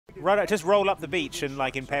Right, just roll up the beach and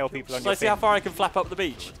like impale people on Shall your I see fin. how far I can flap up the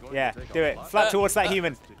beach? Yeah, do it. Flap towards that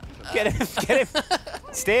human. Get him, get him.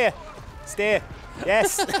 Steer, steer.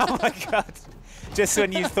 Yes. Oh my god. Just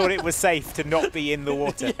when you thought it was safe to not be in the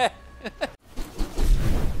water. Yeah.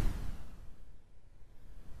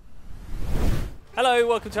 Hello,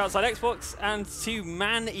 welcome to Outside Xbox and to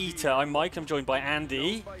Maneater. I'm Mike, I'm joined by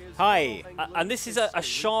Andy. Hi. And this is a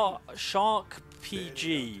ShaRkPG.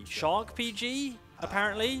 ShaRkPG,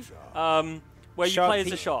 apparently, where you play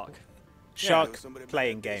as a shark. Shark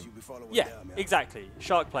playing game. Yeah, exactly.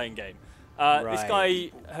 Shark playing game. This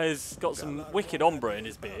guy has got some wicked ombre in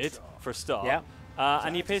his beard, for a start. Yeah.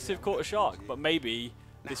 And he appears to have caught a shark, but maybe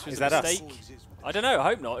this was a that mistake. Us? I don't know, I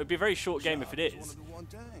hope not. It'd be a very short game if it is.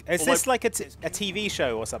 Is this like a TV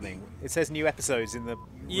show or something? It says new episodes in the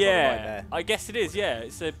yeah, right there. I guess it is. Yeah,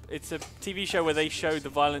 it's a TV show where they show the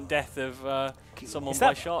violent death of someone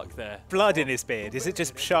by shark. There, blood in his beard. Is it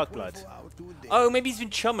just shark blood? Oh, maybe he's been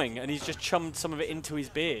chumming and he's just chummed some of it into his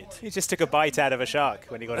beard. He just took a bite out of a shark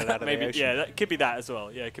when he got it out of maybe, the ocean. Yeah, that could be that as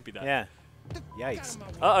well. Yeah, it could be that. Yeah. Yikes.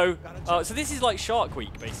 Uh-oh. So this is like Shark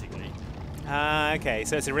Week, basically. Okay,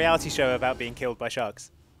 so it's a reality show about being killed by sharks.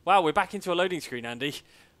 Wow, we're back into a loading screen, Andy.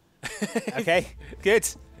 Okay, good.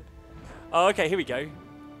 Oh, okay, here we go.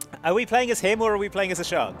 Are we playing as him or are we playing as a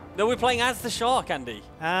shark? No, we're playing as the shark, Andy.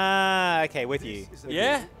 Okay, with you.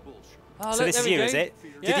 Yeah? Oh, So look, this is there we you, go. is it?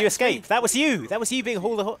 Yeah, Did you escape? That was you. That was you being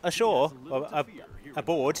hauled ashore, or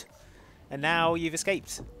aboard, and now you've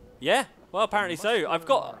escaped. Yeah, well, apparently so. I've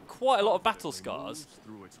got quite a lot of battle scars.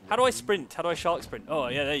 How do I sprint? How do I shark sprint? Oh,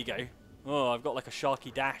 yeah, there you go. Oh, I've got like a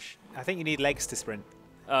sharky dash. I think you need legs to sprint.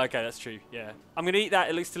 Okay, that's true, yeah. I'm going to eat that.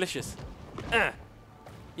 It looks delicious.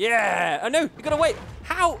 Yeah! Oh, no, you got to wait.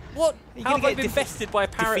 How? What? How have I been bested by a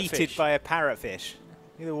parrotfish? Defeated by a parrotfish.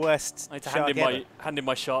 You're the worst I need to shark hand in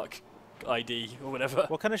my shark ID or whatever.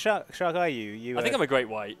 What kind of shark are you? I think I'm a great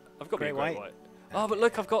white. I've got to be a great white. Oh, but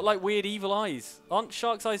look, I've got like weird evil eyes. Aren't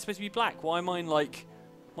sharks' eyes supposed to be black? Why are mine like...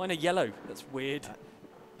 Mine are yellow. That's weird.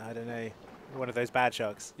 I don't know. One of those bad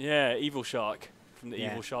sharks. Yeah, evil shark from the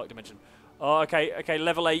evil shark dimension. Oh, okay, okay,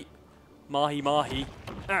 level 8. Mahi mahi.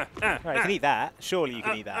 Right, you can eat that. Surely you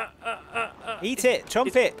can eat that. Eat it,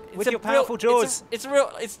 chomp it with your powerful jaws. It's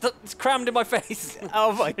crammed in my face.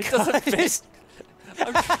 Oh my It god. doesn't fit.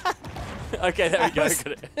 Okay, there we go. Got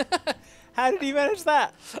it. How did you manage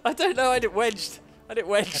that? I don't know. I had it wedged.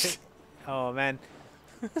 Oh man.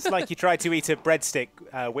 It's like you tried to eat a breadstick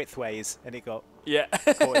widthways and it got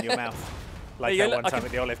caught in your mouth. Like that one time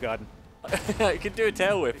at the Olive Garden. You can do a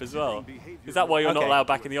tail whip as well. Is that why you're not allowed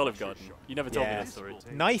back in the Olive Garden? You never told me that story.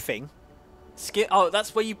 Knifing? Oh,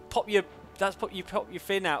 that's where you pop your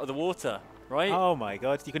fin out of the water, right? Oh my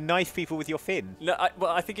god, you can knife people with your fin? No,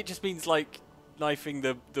 well, I think it just means like knifing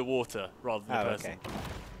the water rather than the person. Okay.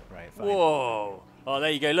 Right, fine. Whoa! Oh,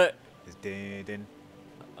 there you go. Look.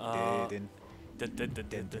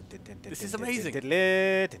 This is amazing.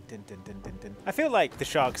 I feel like the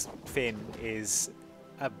shark's fin is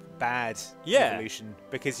a bad evolution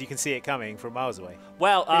because you can see it coming from miles away.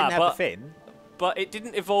 Well, it didn't have the fin. But it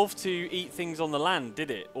didn't evolve to eat things on the land, did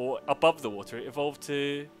it? Or above the water. It evolved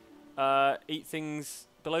to eat things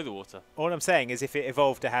below the water. All I'm saying is if it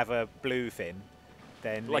evolved to have a blue fin,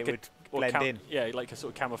 then like it would blend in. Yeah, like a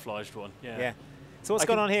sort of camouflaged one. Yeah. So what's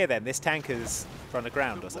gone on here then? This tanker's run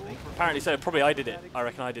aground or something? Apparently so. Probably I did it. I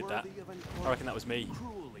reckon I did that. I reckon that was me.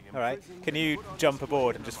 All right. Can you jump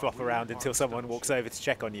aboard and just flop around until someone walks over to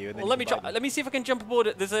check on you? And then let me try. Let me see if I can jump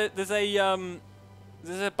aboard. There's a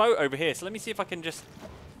boat over here. So let me see if I can just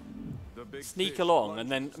sneak along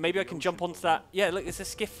and then maybe I can jump onto that. Yeah, look, it's a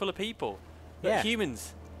skiff full of people. Look,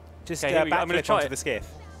 humans. Just I'm backflip onto the skiff.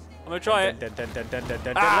 I'm gonna try it.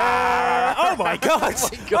 Oh my god!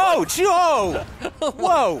 Oh, Joe!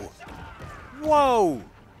 Whoa! Whoa!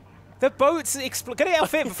 The boat's explode. Get it out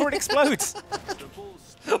fit before it explodes.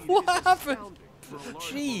 What happened?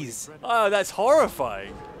 Jeez. Oh, that's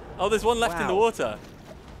horrifying. Oh, there's one left in the water.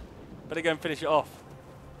 Better go and finish it off.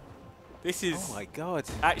 This is oh my god.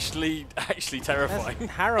 Actually terrifying.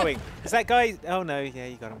 That's harrowing. Is that guy? Oh no, yeah,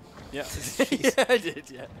 you got him. Yeah. Yeah, I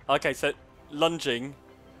did, yeah. Okay, so lunging.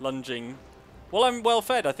 Well, I'm well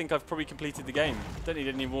fed. I think I've probably completed the game. Don't need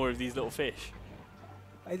any more of these little fish.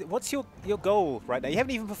 What's your goal right now? You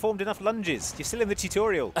haven't even performed enough lunges. You're still in the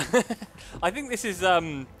tutorial. I think this is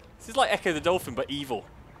like Echo the Dolphin, but evil.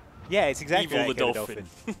 Yeah, it's exactly evil like the Echo dolphin.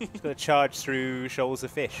 It's got to charge through shoals of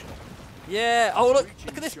fish. Yeah. Oh, look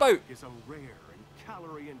at this boat.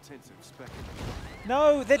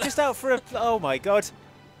 No, they're just out for a... Oh, my God.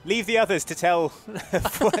 Leave the others to tell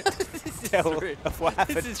of what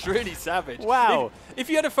happened. This is really savage. Wow. If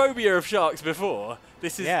you had a phobia of sharks before,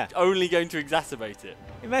 this is only going to exacerbate it.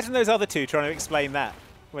 Imagine those other two trying to explain that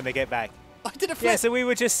when they get back. I did a flip. Yeah, so we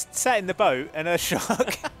were just sat in the boat and a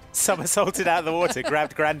shark somersaulted out of the water,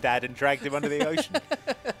 grabbed Grandad and dragged him under the ocean.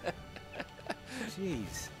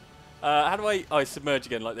 Jeez. How do I submerge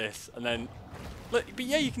again like this? And then, look, but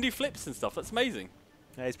yeah, you can do flips and stuff. That's amazing.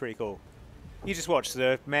 That is pretty cool. You just watch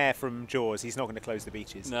the mayor from Jaws. He's not going to close the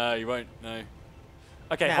beaches. No, you won't. No.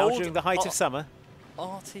 Okay, now, hold during the height of summer.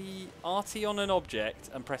 RT on an object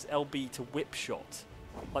and press LB to whip shot.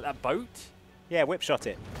 Like that boat? Yeah, whip shot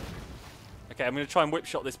it. Okay, I'm going to try and whip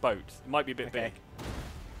shot this boat. It might be a bit big.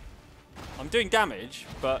 I'm doing damage,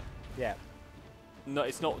 but yeah, no,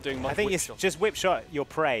 it's not doing much. I think it's just whip shot your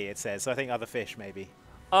prey. It says. So I think other fish maybe.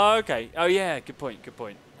 Oh, okay. Oh yeah, good point. Good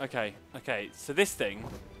point. Okay. Okay. So this thing,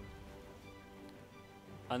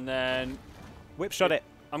 and then whip shot it.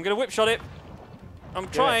 I'm going to whip shot it. I'm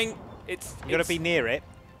trying. It's you got to be near it.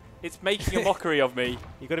 It's making a mockery of me.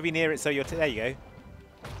 You got to be near it, so you're. There you go.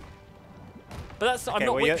 But that's okay, I'm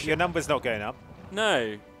not. Well, your number's not going up.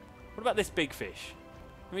 No. What about this big fish?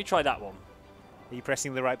 Let me try that one. Are you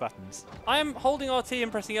pressing the right buttons? I am holding RT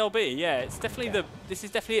and pressing LB. Yeah, it's definitely this is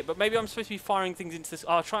definitely it. But maybe I'm supposed to be firing things into this.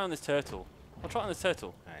 Oh, I'll try on this turtle. I'll try on this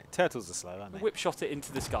turtle. All right. Turtles are slow, aren't they? Whip shot it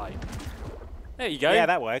into the sky. There you go. Yeah,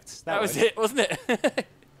 that worked. That was it, wasn't it?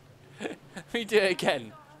 Let me do it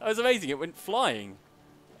again. That was amazing. It went flying.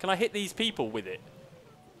 Can I hit these people with it?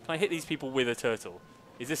 Can I hit these people with a turtle?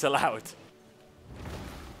 Is this allowed?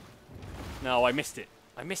 No, I missed it.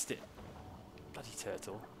 I missed it. Bloody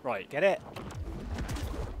turtle. Right. Get it.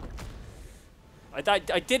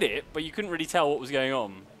 I did it, but you couldn't really tell what was going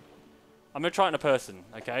on. I'm going to try it on a person,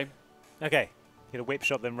 okay? Okay. You're going to whip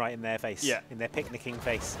shot them right in their face. Yeah. In their picnicking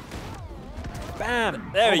face. Bam!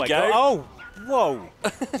 There we go. God. Oh! Whoa!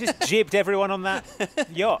 Just jibbed everyone on that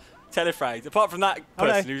yacht. Telefragged. Apart from that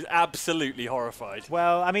person who's absolutely horrified.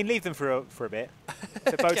 Well, I mean, leave them for a bit.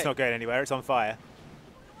 The boat's not going anywhere. It's on fire.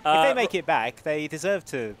 If they make it back, they deserve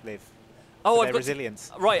to live. Oh, their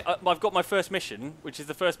resilience. Right, I've got my first mission, which is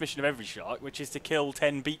the first mission of every shark, which is to kill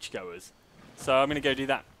 10 beachgoers. So I'm going to go do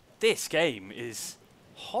that. This game is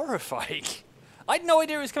horrifying. I had no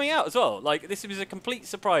idea it was coming out as well. Like, this was a complete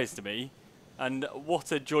surprise to me. And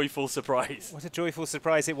what a joyful surprise. What a joyful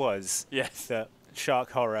surprise it was. Yes. That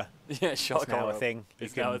shark horror. Yeah, shark horror. Now a thing.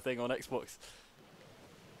 It's now a thing on Xbox.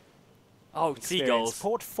 Oh, seagulls.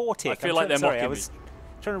 Port Fortic. I feel like they're mocking me. I was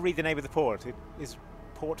trying to read the name of the port. It is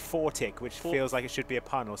Port Fortic, which feels like it should be a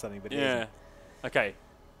pun or something, but it isn't. Okay.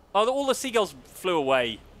 Oh, all the seagulls flew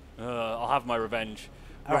away. I'll have my revenge.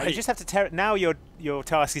 All right. You just have to now your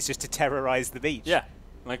task is just to terrorize the beach. Yeah.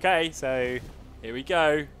 Okay. So here we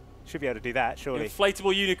go. Should be able to do that, surely.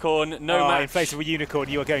 Inflatable unicorn, no match. Inflatable unicorn,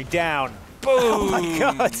 you are going down. Boom! Oh my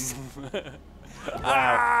god!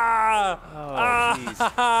 Wow. Oh,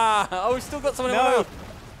 jeez. Oh, we've still got someone in the mouth.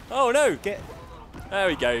 Oh no! There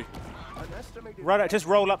we go. Right, just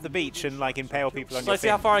roll up the beach and like impale people on your see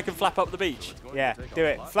how far I can flap up the beach? Yeah, do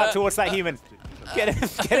it. Flap towards that human. Get him,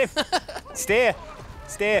 get him. Steer,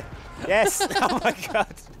 steer. Yes. Oh my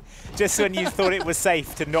god. Just when you thought it was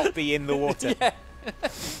safe to not be in the water. Yeah.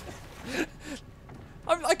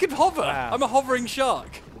 I can hover. Wow. I'm a hovering shark.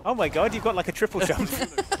 Oh my god, you've got like a triple jump.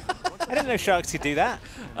 I didn't know sharks could do that.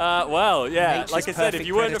 Well, yeah. Nature's like I said, if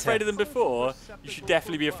you weren't predator. afraid of them before, you should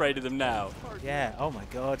definitely be afraid of them now. Yeah. Oh my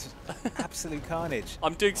god. Absolute carnage.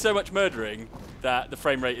 I'm doing so much murdering that the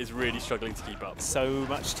frame rate is really struggling to keep up. So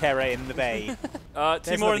much terror in the bay.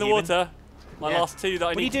 Two more in the water. My last two that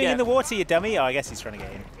I need to get. What are you doing in the water, you dummy? Oh, I guess he's trying to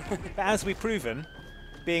get in. But as we've proven,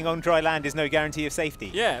 being on dry land is no guarantee of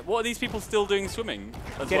safety. Yeah, what are these people still doing swimming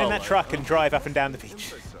as Get in that truck and drive up and down the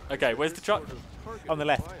beach. Okay, where's the truck? On the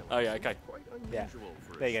left. Oh yeah, okay. Yeah.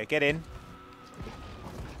 There you go, get in.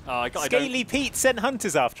 Oh, Scaly Pete sent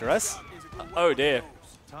hunters after us. Oh dear.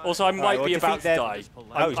 Also, I might be about to die.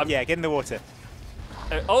 Yeah, get in the water.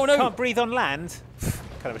 Oh no! Can't breathe on land.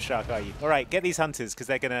 Kind of a shark, are you? All right, get these hunters because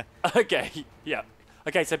they're gonna. Okay, yeah.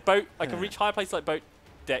 Okay, so boat. I can reach higher places like boat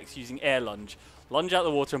decks using air lunge. Lunge out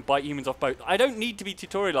the water and bite humans off boat. I don't need to be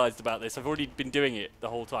tutorialized about this. I've already been doing it the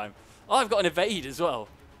whole time. Oh, I've got an evade as well.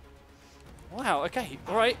 Wow. Okay.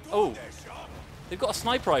 All right. Oh, they've got a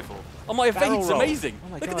sniper rifle. Oh, my evade's amazing.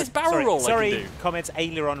 Oh Look at this barrel roll. Sorry. I can do. Comments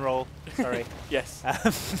aileron roll. Sorry. Yes.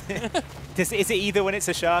 Is it either when it's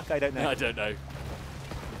a shark? I don't know. I don't know.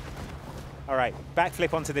 All right,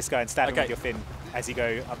 backflip onto this guy and stab him with your fin as you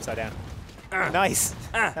go upside down. Nice.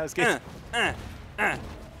 That was good.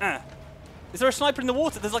 Is there a sniper in the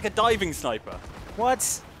water? There's like a diving sniper.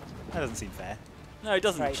 What? That doesn't seem fair. No, it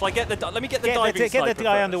doesn't. Right. Shall I get the? Let me get the diving sniper Get the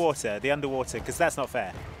guy first. underwater. The underwater, because that's not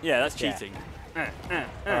fair. Yeah, that's cheating. All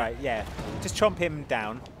right, yeah. Just chomp him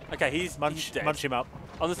down. Okay, he's dead. Munch him up.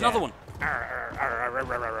 Oh, there's another one.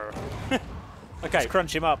 Okay. Just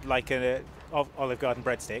crunch him up like a Olive Garden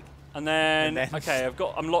breadstick. And then, And then okay,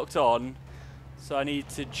 I'm locked on, so I need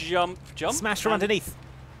to jump. Smash from underneath.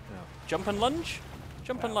 Jump and lunge.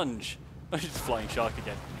 Jump and lunge. Just flying shark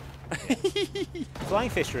again. Flying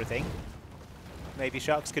fish are a thing. Maybe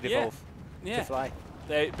sharks could evolve to fly.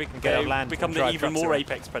 They get on land become and the drive even trucks more around.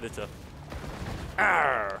 apex predator.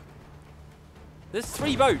 Arr. There's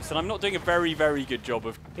 3 boats, and I'm not doing a very, very good job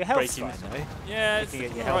of Your health's breaking. fine, though. Yeah, it's You can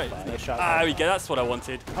get your alright. health back, shark Ah, health. we go. That's what I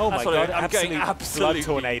wanted. Oh That's my what god, I'm going absolutely blood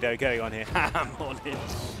tornado going on here. ham on it.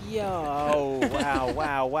 Yo,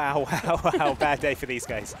 wow. Bad day for these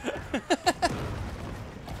guys.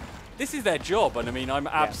 This is their job, and I mean, I'm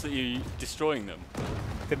absolutely destroying them.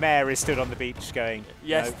 The mayor is stood on the beach going,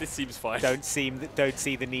 Yes, no, this seems fine. don't see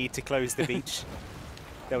the need to close the beach.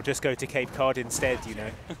 They'll just go to Cape Cod instead, you know.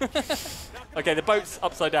 Okay, the boat's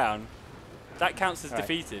upside down. That counts as Right,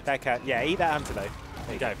 defeated. That cat, yeah, eat that antelope.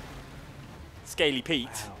 There you go. Scaly Pete.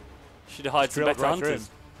 Should have hired some Drilled better right through hunters.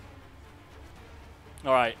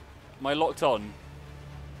 All right, am I locked on?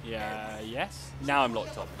 Yeah, yes. Now I'm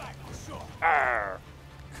locked on. Arr.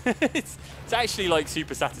 it's actually like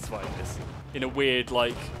super satisfying, this, in a weird,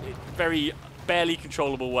 like, very barely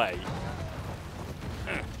controllable way.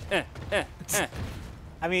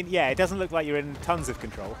 I mean, yeah, it doesn't look like you're in tons of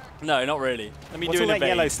control. No, not really. Let me What's do all it in that a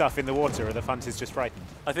yellow vague. stuff in the water? Are the hunters just frightened?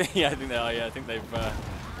 I think they are. Yeah, I think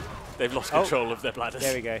they've lost control of their bladders.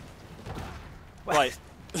 There we go. Right.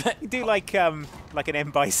 You do like an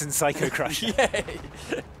M. Bison Psycho Crusher. Yeah.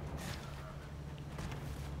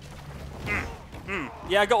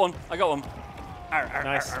 Yeah, I got one.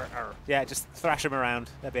 Nice. Yeah, just thrash them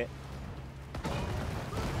around a bit.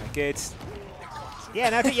 Good. Yeah,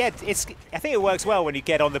 no, I think I think it works well when you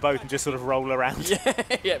get on the boat and just sort of roll around.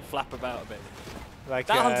 Yeah, flap about a bit. Like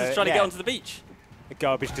That hunter's trying to get onto the beach. A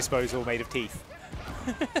garbage disposal made of teeth.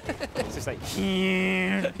 It's just like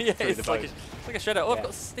Yeah, it's like a shredder. Oh, I've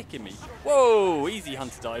got a stick in me. Whoa, easy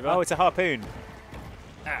hunter diver. Oh, it's a harpoon.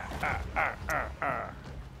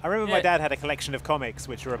 I remember my dad had a collection of comics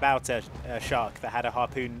which were about a shark that had a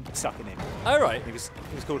harpoon stuck in him. Oh, right. It was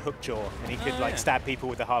called Hookjaw, and he could like stab people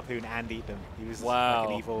with the harpoon and eat them. He was like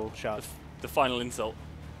an evil shark. The final insult.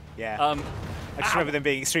 Yeah. I just remember them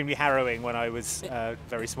being extremely harrowing when I was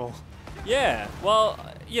very small. Yeah. Well,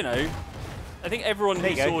 you know, I think everyone who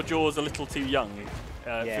There you saw go. Jaws a little too young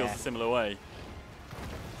feels a similar way.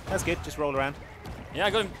 That's good. Just roll around. Yeah, I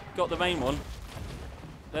got the main one.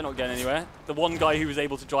 They're not getting anywhere. The one guy who was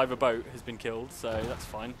able to drive a boat has been killed, so that's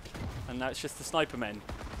fine. And now it's just the sniper men.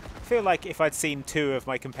 I feel like if I'd seen 2 of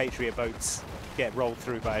my compatriot boats get rolled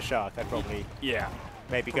through by a shark, I'd probably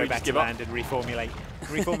maybe go back to land and reformulate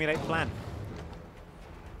the plan.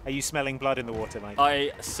 Are you smelling blood in the water, Mike?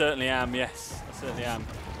 I certainly am, yes. I certainly am.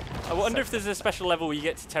 I wonder if there's a special level where you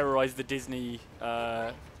get to terrorize the Disney,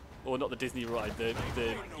 or not the Disney ride, the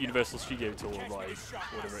Universal Studio Tour ride,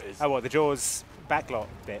 whatever it is. Oh, what, the Jaws backlot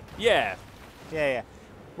bit? Yeah. Yeah.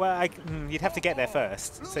 Well, you'd have to get there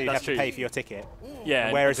first, so you'd have to pay for your ticket. Yeah.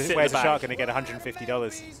 And where's a shark going to get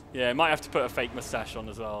 $150? Yeah, might have to put a fake mustache on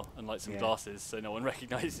as well, and like some glasses, so no one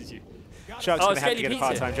recognizes you. Shark's going to have to get a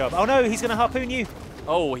part-time job. Oh no, he's going to harpoon you.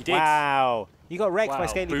 Oh, he did. Wow. You got wrecked by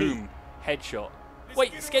Scaly Pete. Boom. Headshot.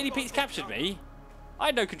 Wait, Scaly Pete's captured me? I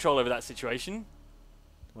had no control over that situation.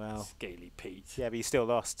 Well. Scaly Pete. Yeah, but you still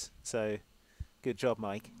lost, so good job,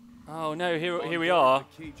 Mike. Oh no, here we are.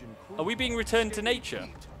 Are we being returned to nature?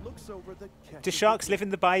 Do sharks live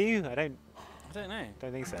in the bayou? I don't know.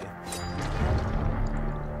 Don't think so.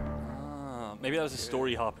 Ah, maybe that was a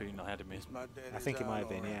story harpoon I had in me. I think it might have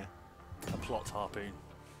been, yeah. A plot harpoon.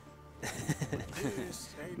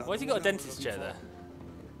 Why has he got a dentist chair there?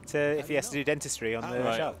 If he has to do dentistry on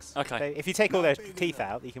the sharks. Okay. If you take all their teeth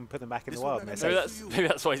out, you can put them back in the wild. Maybe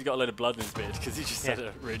that's why he's got a load of blood in his beard, because he just had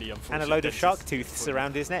a really unfortunate. And a load of shark tooths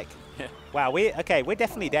around his neck. Yeah. Wow, we're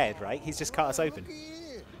definitely dead, right? He's just cut us open.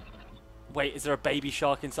 Wait, is there a baby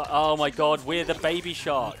shark inside? Oh my god, we're the baby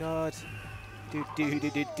shark. Oh god. Do.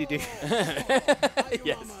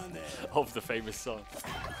 Yes, of the famous song.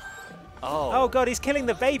 Oh god, he's killing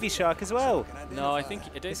the baby shark as well. No, I don't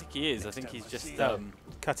think he is. I think he's just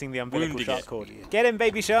cutting the umbilical shark it. cord. Get him,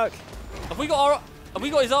 baby shark. Have we got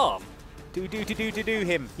his arm? Do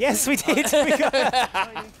him. Yes, we did.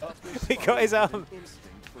 We got his arm.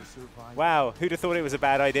 Wow, who'd have thought it was a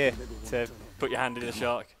bad idea to put your hand in a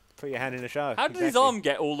shark? Put your hand in a shark. How did his arm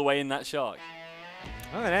get all the way in that shark?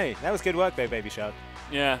 I don't know. That was good work though, baby shark.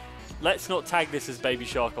 Yeah. Let's not tag this as Baby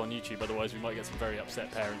Shark on YouTube, otherwise we might get some very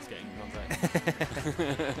upset parents getting in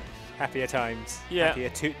contact. Happier times. Yeah.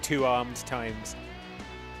 Happier two-armed times.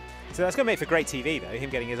 So that's going to make for great TV, though, him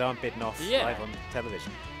getting his arm bitten off live on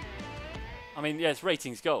television. I mean, yeah, it's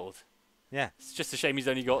ratings gold. Yeah. It's just a shame he's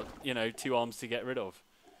only got, you know, 2 arms to get rid of.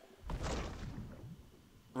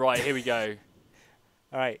 Right, here we go.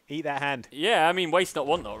 All right, eat that hand. Yeah, I mean, waste not,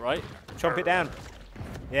 want not, right? Chomp it down.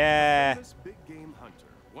 Yeah.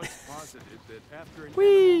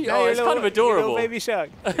 Whee! Oh, it's kind of adorable. Baby shark.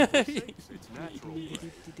 Baby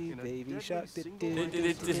shark.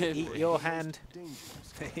 Eat your hand.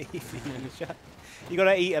 Baby shark. You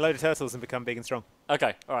gotta eat a load of turtles and become big and strong.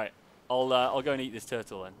 Okay, all right. I'll go and eat this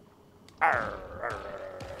turtle then.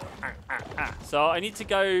 So I need to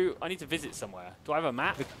go. I need to visit somewhere. Do I have a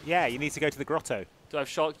map? Yeah, you need to go to the grotto. Do I have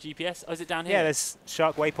Shark GPS? Oh, is it down here? Yeah, there's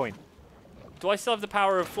Shark Waypoint. Do I still have the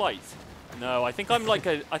power of flight? No, I think I'm like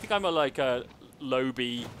a. I think I'm like a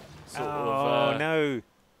Lobie sort of. Oh no!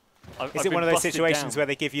 Is it one of those situations where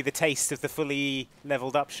they give you the taste of the fully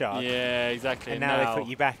leveled up shark? Yeah, exactly. And now they put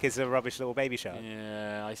you back as a rubbish little baby shark.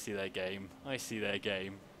 Yeah, I see their game. I see their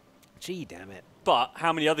game. Gee, damn it! But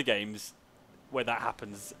how many other games where that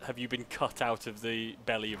happens have you been cut out of the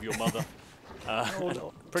belly of your mother?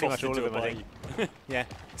 Pretty much all of them, I think. Yeah,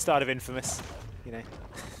 start of Infamous, you know.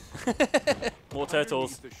 More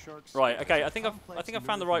turtles. Right. Okay. I think I've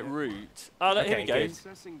found the right route. Oh, look, here we go.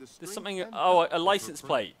 There's something. Oh, a license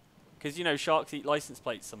plate. Because you know sharks eat license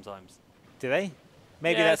plates sometimes. Do they?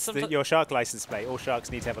 Maybe that's your shark license plate. All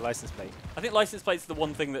sharks need to have a license plate. I think license plates are the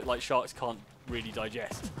one thing that like sharks can't really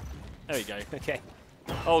digest. There we go. Okay.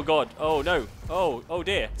 Oh god. Oh no. Oh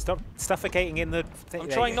dear. Stop suffocating in the thing. I'm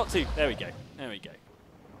trying not to. There we go. There we go.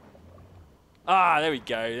 Ah, there we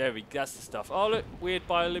go. There we. That's the stuff. Oh look, weird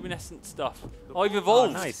bioluminescent stuff. Oh, I've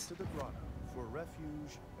evolved. Oh, nice.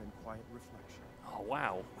 Oh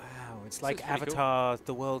wow. Wow, it's like Avatar,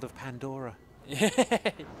 the world of Pandora.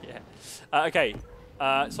 Yeah. Okay.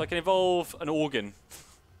 So I can evolve an organ.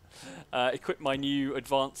 Equip my new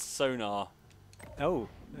advanced sonar. Oh,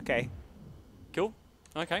 okay. Cool.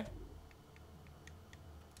 Okay.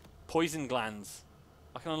 Poison glands.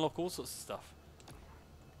 I can unlock all sorts of stuff.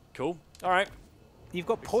 Cool. All right. You've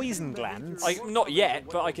got poison glands? Not yet,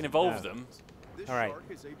 but I can evolve them. All right.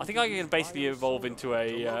 I think I can basically evolve into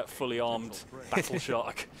a fully armed battle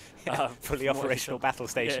shark. Fully operational battle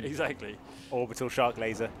station. Yeah, exactly. Orbital shark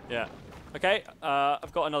laser. Yeah. Okay.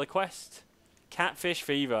 I've got another quest. Catfish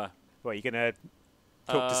fever. What, you're going to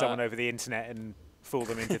talk to someone over the internet and fool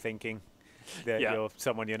them into thinking that you're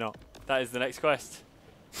someone you're not? That is the next quest.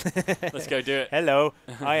 Let's go do it. Hello,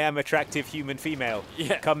 I am attractive human female.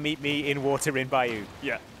 Yeah. Come meet me in water in bayou.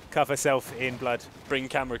 Yeah. Cover self in blood. Bring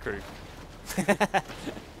camera crew.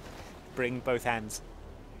 Bring both hands.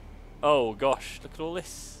 Oh gosh, look at all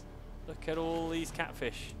this. Look at all these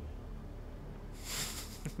catfish.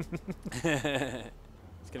 It's going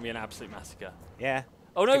to be an absolute massacre. Yeah.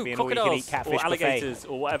 Oh no, crocodiles or alligators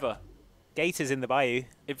or whatever. Gators in the bayou.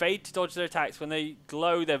 Evade to dodge their attacks. When they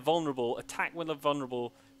glow, they're vulnerable. Attack when they're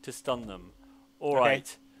vulnerable to stun them. All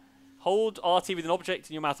right. Hold RT with an object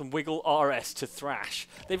in your mouth and wiggle RS to thrash.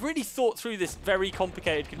 They've really thought through this very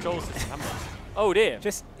complicated control system, haven't they? Oh dear.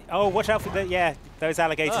 Watch out for the, those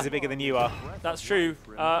alligators are bigger than you are. That's true.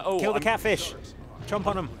 Kill the catfish. Chomp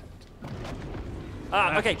on them.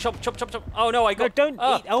 Okay, chomp, chomp, chomp, chomp. Oh no, I got... No, don't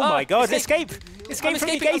eat. Oh my god, escape! Escape from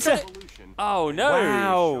the gator! Oh no!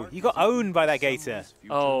 Wow, you got owned by that gator.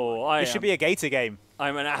 Oh, This should be a gator game.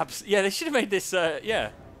 I'm an Yeah, they should have made this,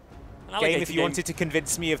 Game if you wanted to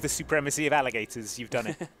convince me of the supremacy of alligators, you've done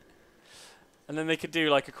it. And then they could do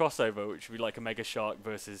like a crossover, which would be like a mega shark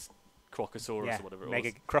versus Crocosaurus or whatever it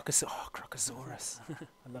was. Crocosaurus.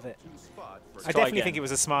 I love it. I definitely think it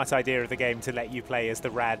was a smart idea of the game to let you play as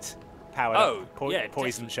the rad powered up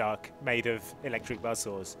poison shark made of electric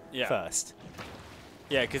buzzsaws first.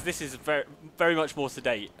 Yeah, because this is very, very much more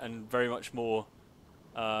sedate and very much more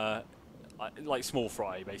like small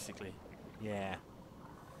fry, basically. Yeah.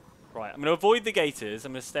 Right, I'm going to avoid the gators.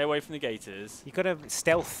 I'm going to stay away from the gators. You've got to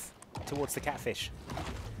stealth towards the catfish.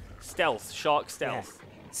 Stealth, shark stealth. Yeah.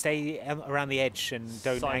 Stay around the edge and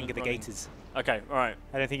don't anger the gators. Okay, all right.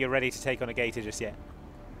 I don't think you're ready to take on a gator just yet.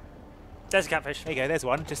 There's a catfish. There you go, there's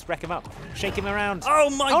one. Just wreck him up. Shake him around. Oh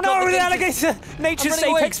my god! Oh no, the alligator! Nature's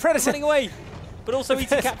apex predator! I'm running away! But also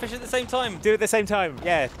eating catfish at the same time. Do it at the same time,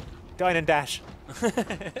 yeah. Dine and dash.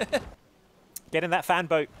 Get in that fan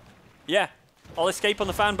boat. Yeah, I'll escape on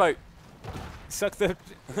the fan boat. Suck the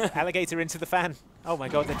alligator into the fan. Oh my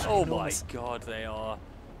god, they're enormous. My god, they are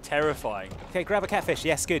terrifying. Okay, grab a catfish.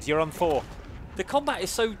 Yes, good. You're on 4. The combat is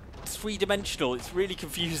so It's three-dimensional. It's really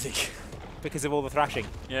confusing. Because of all the thrashing.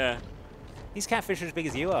 Yeah. These catfish are as big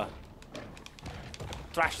as you are.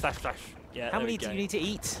 Thrash, thrash, thrash. Yeah. How many do you need to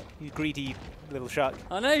eat, you greedy little shark?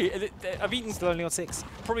 I know. I've eaten Still only on 6.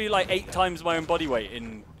 probably like 8 times my own body weight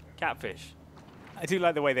in catfish. I do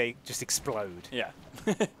like the way they just explode. Yeah.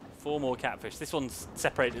 4 more catfish. This one's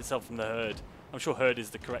separated itself from the herd. I'm sure herd is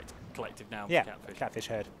the correct collective noun for catfish. Catfish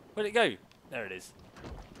herd. Where'd it go? There it is.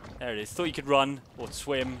 There it is. Thought you could run or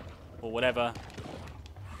swim or whatever.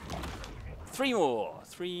 3 more.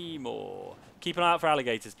 3 more. Keep an eye out for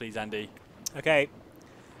alligators, please, Andy. Okay.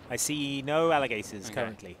 I see no alligators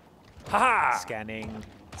currently. Haha! Scanning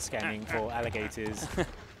for alligators.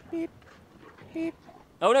 Beep. Beep.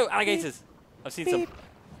 Oh no, alligators! I've seen some.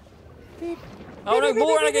 Beep. Oh no,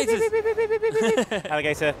 more alligators!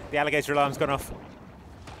 Alligator. The alligator alarm's gone off.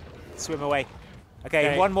 Swim away.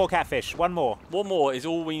 Okay, 1 more catfish. 1 more. 1 more is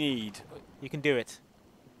all we need. You can do it.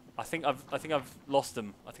 I think I've lost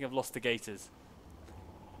them. I think I've lost the gators.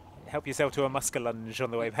 Help yourself to a musker lunge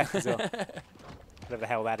on the way back as well. Whatever the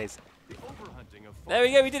hell that is. There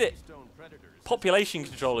we go, we did it. Population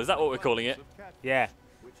control, is that what we're calling it? Yeah.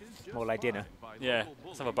 More like dinner. Yeah,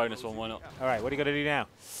 let's have a bonus one, why not? Alright, what do you got to do now?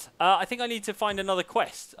 I think I need to find another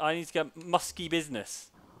quest. I need to get musky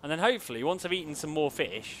business. And then hopefully, once I've eaten some more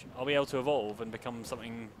fish, I'll be able to evolve and become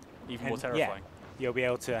something even more terrifying. Yeah, you'll be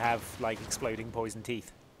able to have, like, exploding poison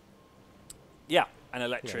teeth. Yeah, and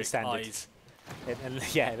electric eyes.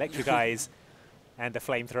 Yeah, electric eyes and a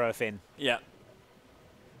flamethrower fin. Yeah.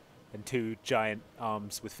 And 2 giant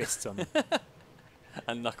arms with fists on them.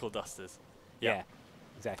 And knuckle dusters. Yeah,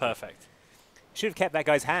 exactly. Perfect. Should have kept that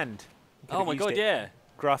guy's hand. Oh my god, yeah.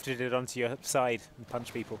 Grafted it onto your side and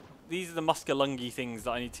punched people. These are the muskalungy things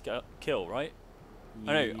that I need to kill, right?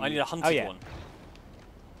 Oh no, I need a hunted one.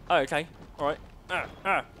 Oh, okay. Alright.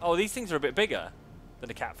 Oh, these things are a bit bigger than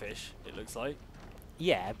a catfish, it looks like.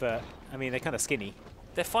 Yeah, but, I mean, they're kind of skinny.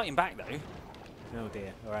 They're fighting back, though. Oh,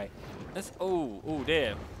 dear. Alright. Oh,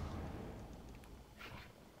 dear.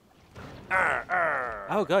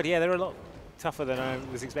 Oh, God, yeah, they're a lot tougher than I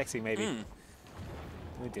was expecting, maybe.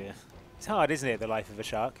 Oh, dear. It's hard, isn't it, the life of a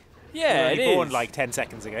shark? Yeah, it is. Born like 10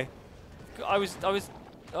 seconds ago.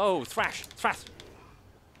 Oh, thrash.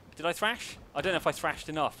 Did I thrash? I don't know if I thrashed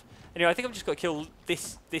enough. Anyway, I think I've just got to kill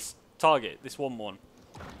this target, this one.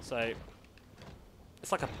 So,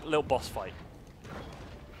 it's like a little boss fight.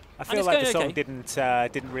 I feel like the song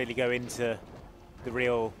didn't really go into the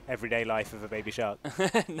real everyday life of a baby shark.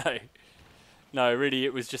 No, really,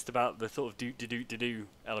 it was just about the sort of do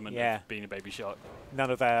element of being a baby shark. None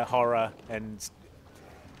of the horror and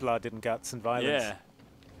blood and guts and violence. Yeah.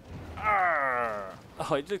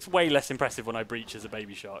 Oh, it looks way less impressive when I breach as a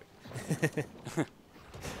baby shark.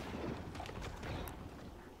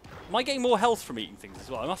 Am I getting more health from eating things as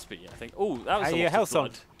well? I must be, I think. Oh, that was a lot of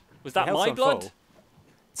blood. Was that my blood? Full.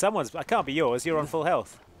 Someone's. It can't be yours. You're on full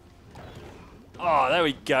health. Oh, there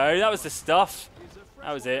we go. That was the stuff.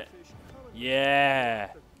 That was it.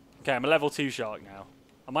 Yeah. Okay, I'm a level 2 shark now.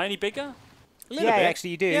 Am I any bigger? A little bit.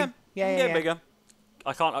 Actually you do. Yeah, I'm getting bigger.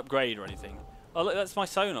 I can't upgrade or anything. Oh, look, that's my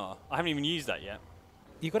sonar. I haven't even used that yet.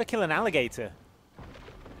 You've got to kill an alligator.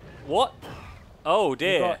 What? Oh,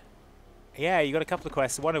 dear. You got a couple of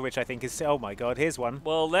quests, one of which I think is... Oh, my God, here's one.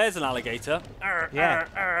 Well, there's an alligator. Yeah.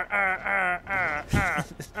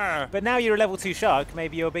 But now you're a level 2 shark.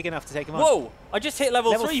 Maybe you're big enough to take him on. Whoa! I just hit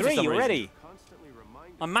level 3 for some reason. Already.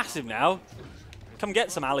 I'm massive now. Come get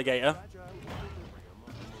some alligator.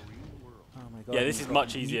 Oh, my God. Yeah, this is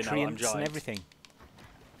much easier now. I'm giant. And everything.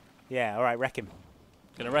 Yeah, all right, wreck him.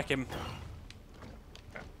 Gonna wreck him.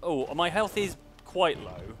 Oh, my health is quite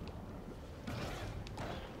low.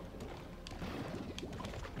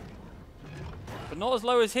 But not as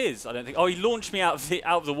low as his, I don't think. Oh, he launched me out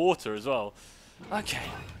of the water as well. Okay.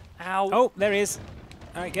 Ow. Oh, there he is.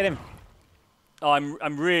 All right, get him. Oh,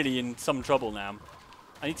 I'm really in some trouble now.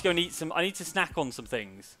 I need to go and eat some. I need to snack on some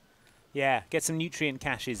things. Yeah, get some nutrient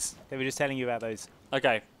caches. They were just telling you about those.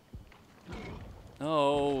 Okay.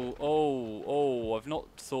 Oh, I've not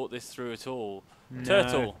thought this through at all. No.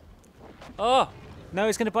 Turtle. Oh! No,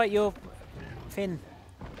 it's going to bite your fin.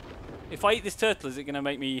 If I eat this turtle, is it going to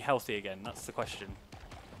make me healthy again? That's the question.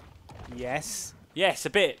 Yes. Yes,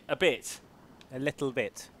 a bit. A little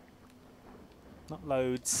bit. Not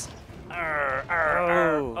loads.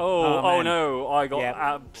 Oh no, I got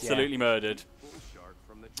absolutely murdered.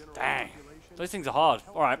 Dang. Those things are hard.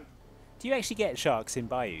 Alright. Do you actually get sharks in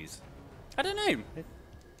bayous? I don't know.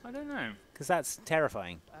 Because that's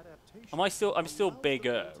terrifying. I'm still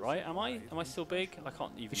bigger, right? Am I still big? I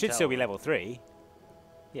can't even You should tell. still be level 3.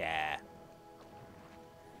 Yeah.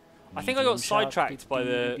 I think I got sidetracked by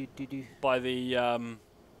the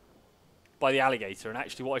alligator, and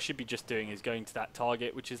actually what I should be just doing is going to that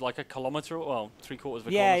target, which is like a kilometre, well, 3/4 of a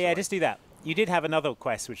kilometre. Yeah, just do that. You did have another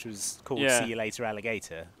quest which was called See You Later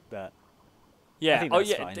Alligator, but yeah, I think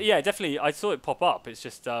that's fine. Yeah, definitely. I saw it pop up. It's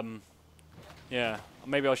just yeah,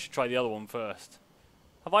 maybe I should try the other one first.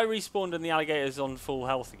 Have I respawned and the alligator's on full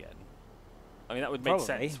health again? I mean, that would make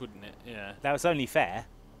sense, wouldn't it? Yeah. That was only fair.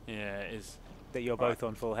 Yeah, it is. That you're both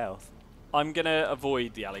on full health. I'm gonna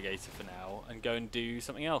avoid the alligator for now and go and do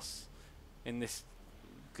something else in this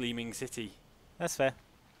gleaming city. That's fair.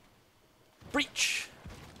 Breach!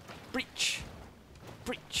 Breach!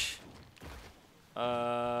 Breach!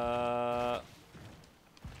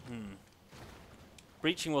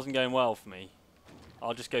 Breaching wasn't going well for me.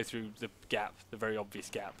 I'll just go through the gap, the very obvious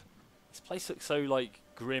gap. This place looks so, like,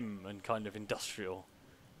 grim and kind of industrial.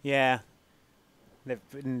 Yeah. They've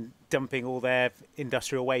been dumping all their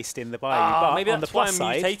industrial waste in the bayou. But maybe on that's the plus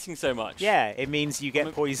why I'm side, mutating so much. Yeah, it means you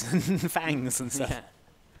get poison fangs and stuff. Yeah.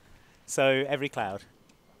 So every cloud.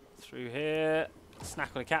 Through here.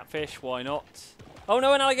 Snack on a catfish, why not? Oh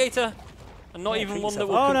no, an alligator! And not even one that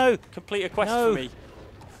will complete a quest for me.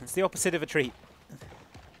 It's the opposite of a treat.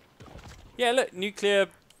 Yeah, look, nuclear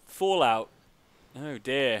fallout. Oh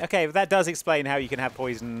dear. Okay, but that does explain how you can have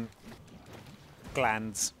poison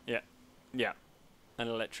glands. Yeah. Yeah. And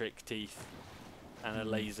electric teeth. And a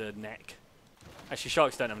laser neck. Actually,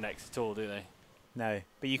 sharks don't have necks at all, do they? No,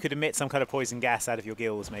 but you could emit some kind of poison gas out of your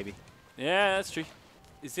gills, maybe. Yeah, that's true.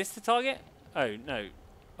 Is this the target? Oh, no.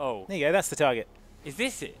 Oh. There you go, that's the target. Is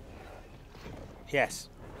this it? Yes.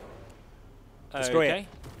 Destroy it.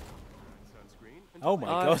 Oh my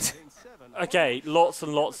god. Okay, lots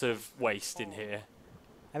and lots of waste in here.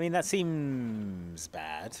 I mean, that seems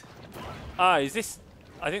bad. Is this...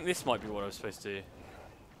 I think this might be what I was supposed to do.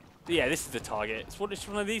 Yeah, this is the target. It's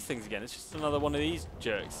one of these things again. It's just another one of these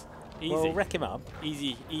jerks. Easy. Well, wreck him up.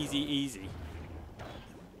 Easy, easy, easy.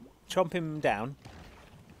 Chomp him down.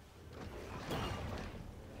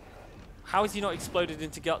 How has he not exploded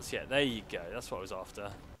into guts yet? There you go. That's what I was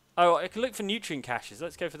after. Oh, I can look for nutrient caches.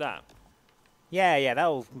 Let's go for that. Yeah,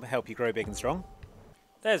 that'll help you grow big and strong.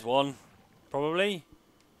 There's one. Probably.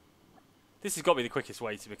 This has got to be the quickest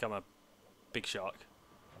way to become a big shark.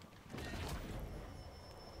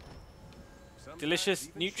 Delicious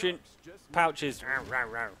nutrient pouches.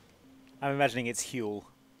 I'm imagining it's Huel.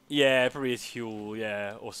 Yeah, it probably is Huel,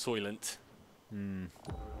 yeah, or Soylent. The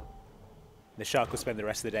shark will spend the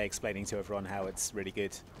rest of the day explaining to everyone how it's really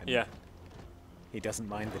good. And yeah. He doesn't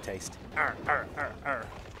mind the taste.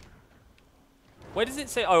 Where does it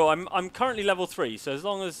say? Oh, I'm currently level 3, so as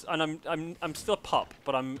long as I'm still a pup,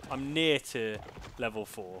 but I'm near to level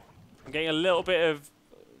 4. I'm getting a little bit of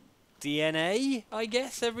DNA, I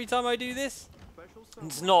guess, every time I do this.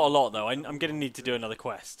 It's not a lot though. I'm going to need to do another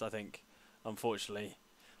quest, I think, unfortunately.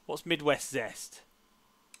 What's Midwest Zest?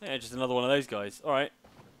 Yeah, just another one of those guys. All right,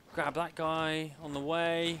 grab that guy on the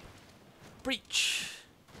way. Breach.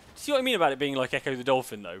 See what I mean about it being like Echo the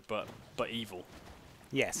Dolphin though, but evil.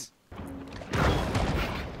 Yes.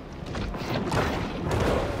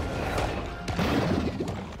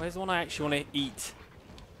 Where's the one I actually want to eat?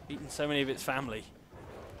 Eating so many of its family.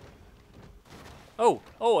 Oh,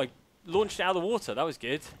 I launched it out of the water. That was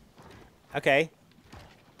good. Okay.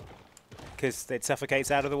 Because it suffocates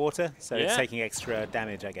out of the water, so yeah. It's taking extra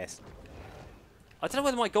damage, I guess. I don't know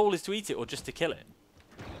whether my goal is to eat it or just to kill it.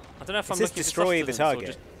 I don't know if I'm looking destroy the target or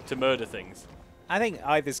just to murder things. I think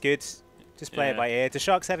either's good. Just play it by ear. Do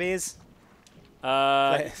sharks have ears?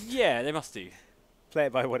 Yeah, they must do. Play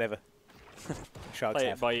it by whatever. Sharks play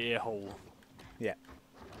have. it by ear hole. Yeah.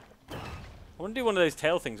 I want to do one of those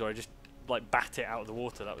tail things where I just like bat it out of the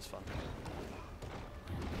water. That was fun.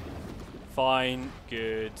 Fine,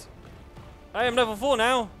 good. I am level 4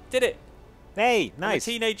 now. Did it. Hey, nice.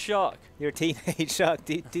 I'm a teenage shark. You're a teenage shark.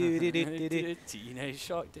 Teenage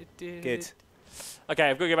shark. Good. Okay,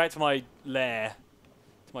 I've got to go back to my lair,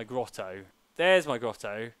 to my grotto. There's my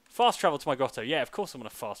grotto. Fast travel to my grotto. Yeah, of course I'm going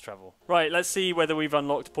to fast travel. Right, let's see whether we've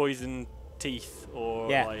unlocked poison teeth or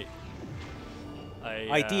like...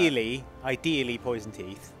 Ideally poison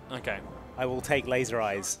teeth. Okay. I will take laser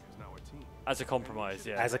eyes. As a compromise,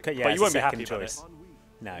 yeah. But you won't be happy choice. About it.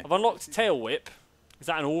 No. I've unlocked tail whip. Is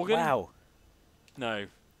that an organ? Wow. No.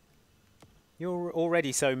 You're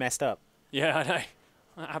already so messed up. Yeah, I know.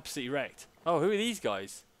 I'm absolutely wrecked. Oh, who are these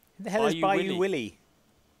guys? Who the hell is Bayou Willie?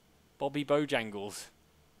 Bobby Bojangles.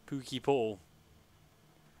 Pookie Paul.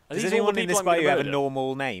 Does anyone in this bayou have a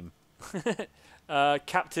normal name?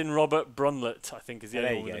 Captain Robert Brunlet, I think, is the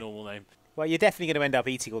only one with a normal name. Well, you're definitely going to end up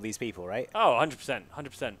eating all these people, right? Oh, 100%.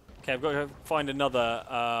 100%. Okay, I've got to find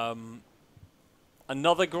another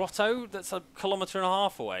another grotto that's 1.5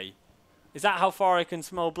 kilometers away. Is that how far I can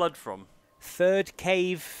smell blood from? Third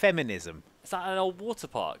cave feminism. Is that an old water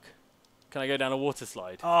park? Can I go down a water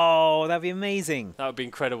slide? Oh, that'd be amazing. That would be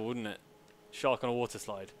incredible, wouldn't it? Shark on a water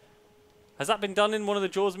slide. Has that been done in one of the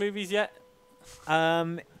Jaws movies yet?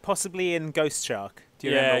 Possibly in Ghost Shark. Do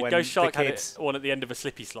you remember when Ghost Shark the had kids... one at the end of a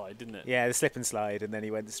slippy slide, didn't it? Yeah, the slip and slide, and then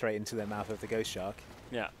he went straight into the mouth of the ghost shark.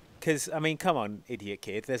 Yeah. Because, I mean, come on, idiot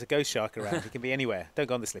kid. There's a ghost shark around. He can be anywhere. Don't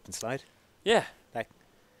go on the slip and slide. Yeah. Like,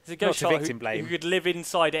 there's a ghost shark who could live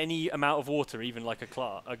inside any amount of water, even like a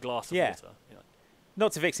glass of water. Yeah.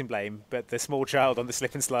 Not to victim blame, but the small child on the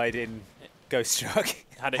slip and slide in Ghost Shark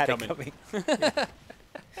had it coming.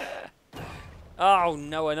 Oh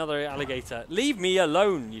no, another alligator. Leave me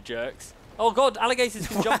alone, you jerks. Oh god, alligators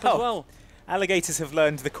can jump as well. Alligators have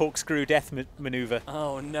learned the corkscrew death maneuver.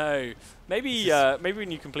 Oh no. Maybe maybe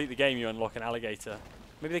when you complete the game you unlock an alligator.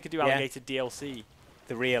 Maybe they could do alligator DLC.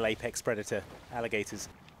 The real apex predator, alligators.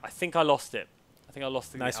 I think I lost it. I think I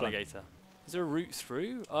lost the alligator. One. Is there a route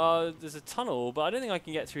through? There's a tunnel, but I don't think I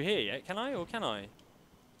can get through here yet. Can I, or can I?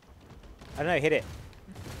 I don't know, hit it.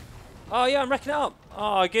 Oh yeah, I'm wrecking it up.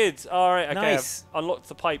 Oh, good. All right, okay. Nice. I've unlocked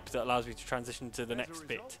the pipe that allows me to transition to the next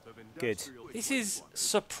bit. Good. This is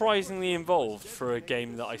surprisingly involved for a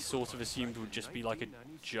game that I sort of assumed would just be like a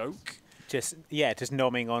joke. Just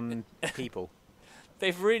nomming on people.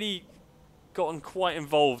 They've really gotten quite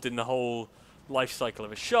involved in the whole life cycle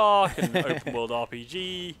of a shark and open world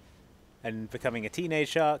RPG. And becoming a teenage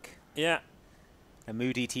shark. Yeah. A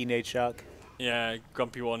moody teenage shark. Yeah,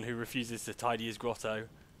 grumpy one who refuses to tidy his grotto.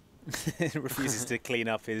 Refuses to clean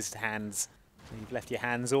up his hands. You've left your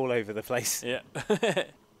hands all over the place. Yeah.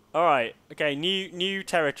 All right. Okay. New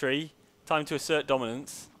territory. Time to assert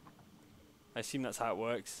dominance. I assume that's how it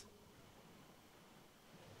works.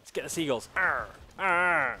 Let's get the seagulls. Arr,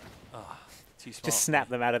 arr. Oh, too smart. Just snap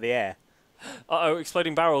them out of the air. Uh-oh,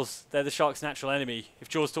 exploding barrels. They're the shark's natural enemy. If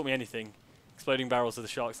Jaws taught me anything, exploding barrels are the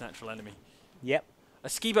shark's natural enemy. Yep. A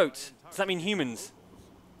ski boat. Does that mean humans?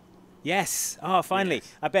 Yes. Oh, finally.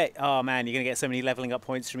 Yes. I bet. Oh, man, you're going to get so many leveling up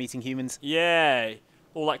points from eating humans. Yeah.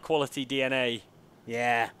 All that quality DNA.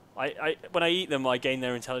 Yeah. When I eat them, I gain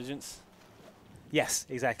their intelligence. Yes,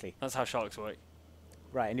 exactly. That's how sharks work.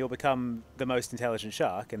 Right, and you'll become the most intelligent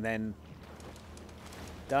shark, and then...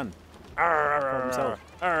 done. Problem solved.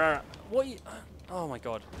 What? Oh my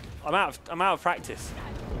god! I'm out of practice.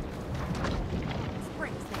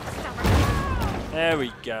 There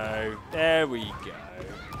we go. There we go.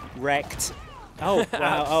 Wrecked. Oh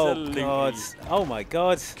wow! Oh god! Oh my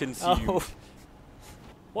god! Consumed. Oh.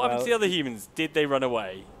 What happened to the other humans? Did they run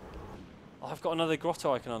away? Oh, I've got another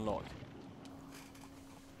grotto I can unlock.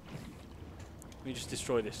 Let me just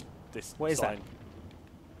destroy this. What is sign.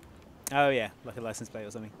 That? Oh yeah, like a license plate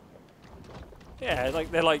or something. Yeah, like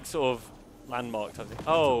they're like sort of landmarks. I think.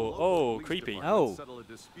 Oh, creepy. Oh,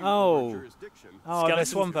 the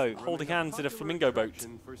swan boat holding hands in a flamingo boat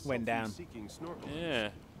went down. Yeah.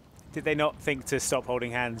 Did they not think to stop holding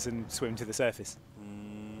hands and swim to the surface?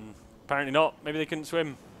 Apparently not. Maybe they couldn't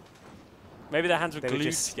swim. Maybe their hands were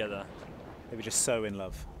glued together. They were just so in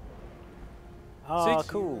love. Oh,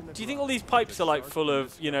 cool. Do you think all these pipes are like full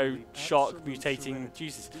of, you know, shark mutating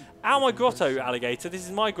juices? Ow, my grotto, alligator. This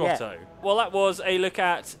is my grotto. Yeah. Well, that was a look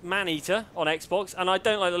at Maneater on Xbox, and I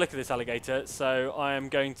don't like the look of this alligator, so I am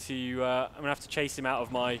going to have to chase him out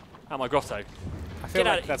of my grotto. I feel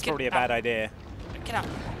like that's probably a bad idea. Get out.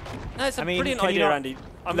 No, it's a brilliant idea, Andy.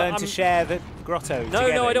 Learn to share the grotto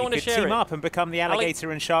together. No, I don't want to share it. Team up and become the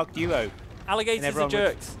alligator and shark duo. Alligators are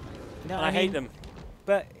jerks. No, I hate them.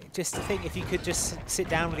 But just to think, if you could just sit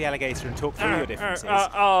down with the alligator and talk through your differences,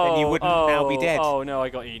 then you wouldn't now be dead. Oh no, I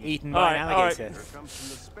got eaten. Eaten by an alligator.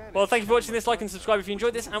 Well, thank you for watching this. Like and subscribe if you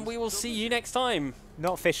enjoyed this, and we will see you next time.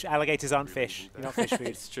 Not fish. Alligators aren't fish. You're not fish food.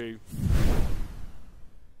 It's true.